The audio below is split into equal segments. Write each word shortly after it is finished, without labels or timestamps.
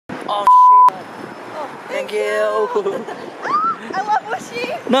Oh shit. Thank you. I love Wuxi.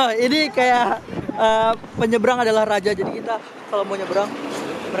 Nah, ini kayak penyeberang adalah raja. Jadi kita kalau mau nyeberang,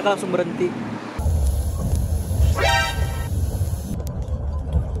 mereka langsung berhenti.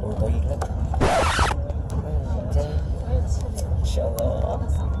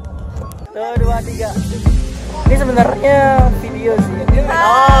 Tuh, 2, 3. Ini sebenarnya video sih.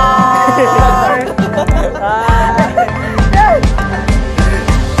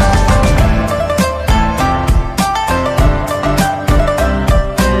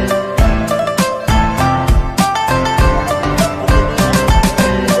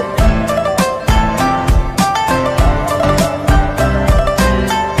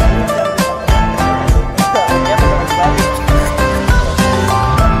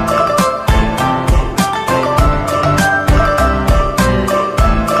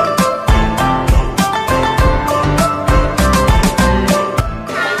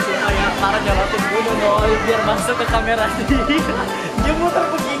 Biar masuk ke kamera dia muter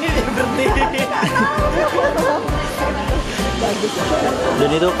begini, dia berhenti. Dan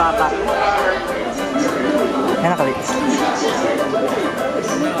itu kakak enak kali.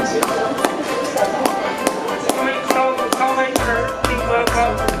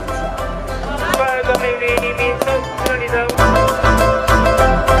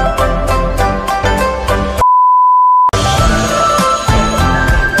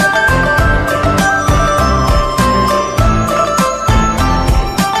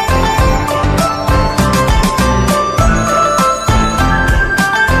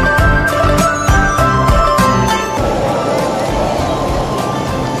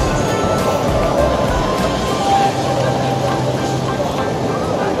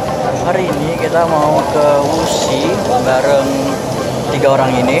 Hari ini kita mau ke Wuxi bareng 3 orang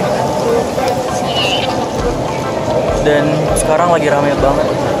ini. Dan sekarang lagi rame banget.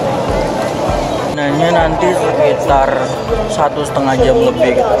 Nanya nanti sekitar 1,5 jam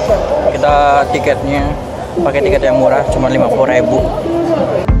lebih gitu. Kita tiketnya pakai tiket yang murah, cuma 50.000.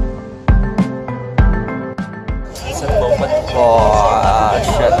 Oh,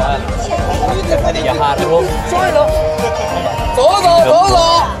 shit. Ya harum.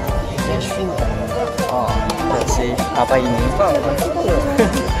 Oh, lihat sih apa ini?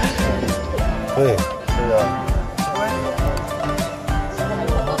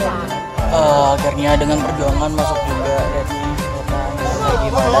 Akhirnya dengan perjuangan masuk juga dari kota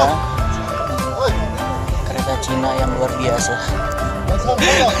gimana? Kereta Cina yang luar biasa.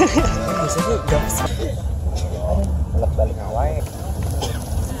 Balik awal.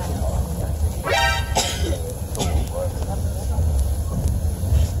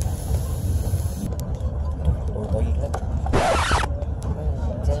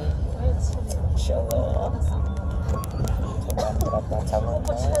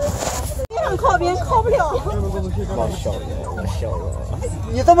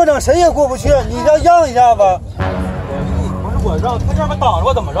你这么整谁也过不去，你要让一下吧。不是我让，他这边挡着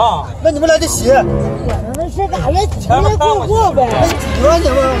我怎么让？那你们来得及。那是咋了？前面过呗。你让你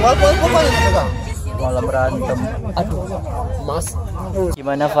们，我帮你们干。 Malah berantem. Aduh, Mas.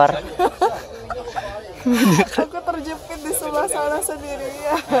 Gimana, Far? Aku terjepit di sebelah sana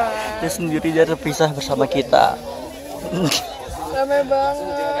sendirian. Dia sendiri, dia terpisah bersama kita. Rame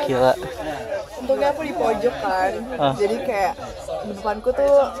banget. Gila. Untungnya aku di pojok kan. Jadi kayak di depanku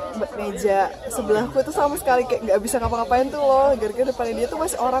tuh meja, sebelahku tuh sama sekali kayak nggak bisa ngapa-ngapain tuh loh. Gara-gara depannya dia tuh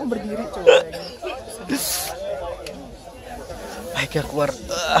masih orang berdiri coba. Akhirnya keluar.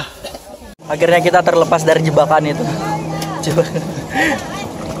 Akhirnya kita terlepas dari jebakan itu. Coba.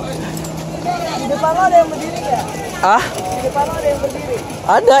 Di depan lo ada yang berdiri nggak? Ah? Di depan lo ada yang berdiri?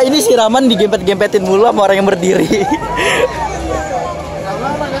 Ada, ini siraman digempet-gempetin mulu sama orang yang berdiri.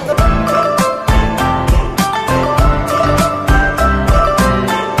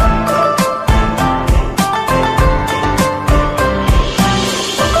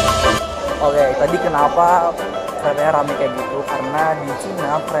 Oke, tadi kenapa keretanya rame kayak gitu? Karena di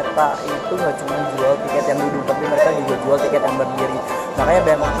Cina kereta itu nggak cuma jual tiket yang duduk, tapi mereka juga jual tiket yang berdiri. Makanya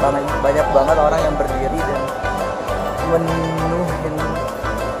banyak banget orang yang berdiri dan menuhin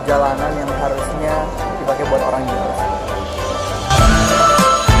jalanan yang harusnya dipakai buat orang jalan.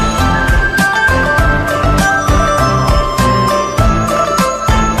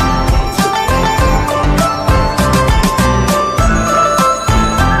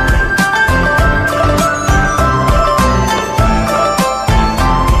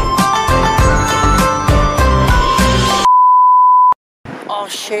 Oh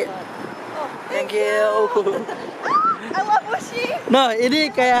shit. Thank you. I love Wuxi. Nah,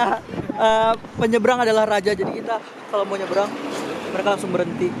 ini kayak penyeberang adalah raja. Jadi kita kalau mau nyeberang, mereka langsung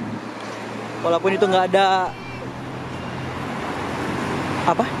berhenti. Walaupun itu nggak ada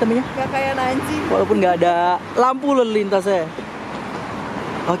apa namanya? Gak kayak Nanjing. Walaupun nggak ada lampu lalu lintasnya.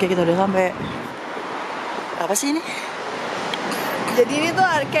 Oke, kita udah sampai. Apa sih ini? Jadi ini tuh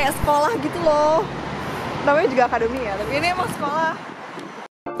kayak sekolah gitu loh. Namanya juga akademi ya, tapi ini emang sekolah.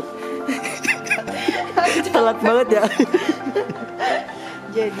 Telat banget ya.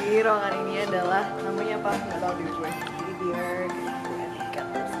 Jadi ruangan ini adalah namanya apa? Nggak tahu di gue. Jadi dia punya tiket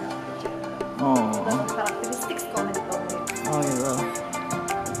dan segala macam. Oh. Tentang karakteristik sekolah di tahun ini. Oh gitu.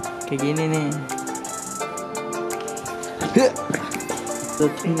 Kayak gini nih.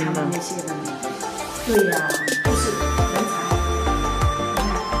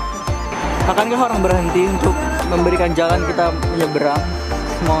 Akankah orang berhenti untuk memberikan jalan kita menyeberang?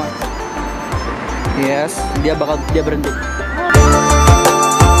 Semua. Yes, dia berhenti.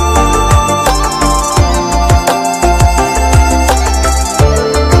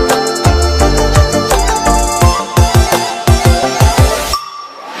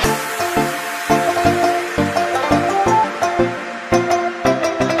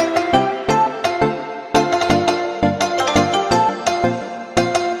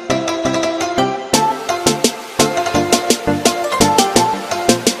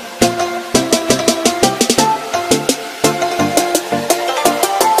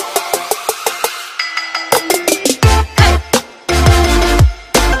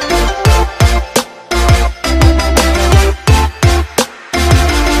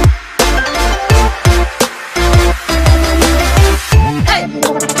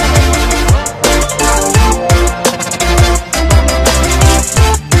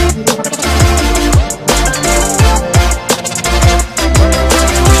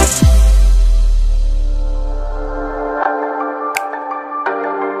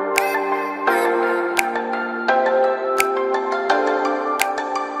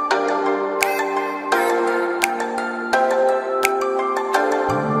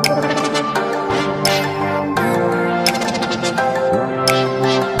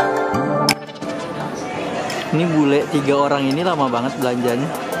 Ini bule 3 orang ini lama banget belanjanya.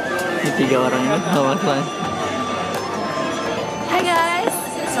 Ini 3 orang ini lama banget. Hi guys,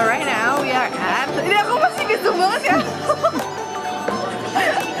 so right now we are at. Ini aku masih gitu banget ya.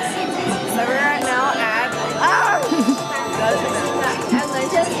 So we're right now at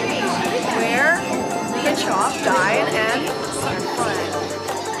Jalan-jalan Street, where we can shop, dine, and have fun.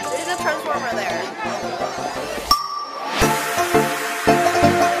 There's a transformer there.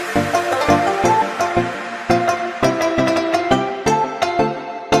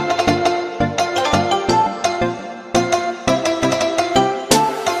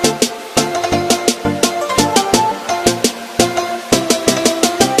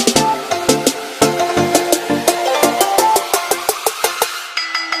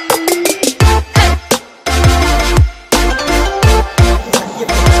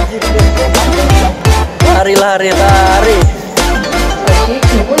 Lari.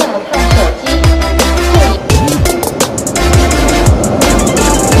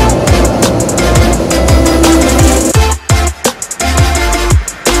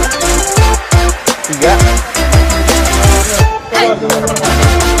 Tiga.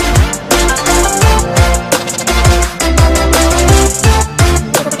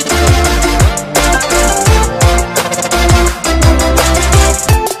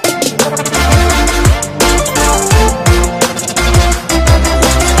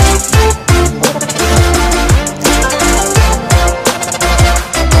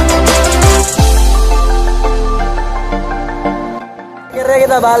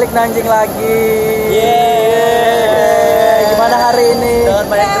 Kita balik Nanjing lagi. Yeay. Gimana hari ini? Dengan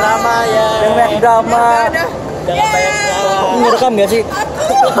banyak drama ya. Dengan banyak drama. Dengan banyak drama. Ngerekam gak sih?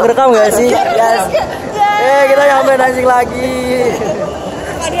 Ngerekam gak sih? Yes. Kita nyampe Nanjing lagi.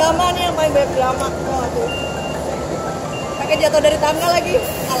 Drama nih yang paling banyak drama. Pakai jatuh dari tangga lagi.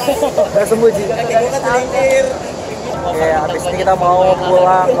 Udah sembuh Ji. Kaki gue kan terlingkir. Oke, habis ini kita mau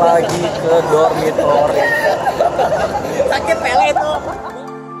pulang lagi ke dormitory. Sakit pele itu.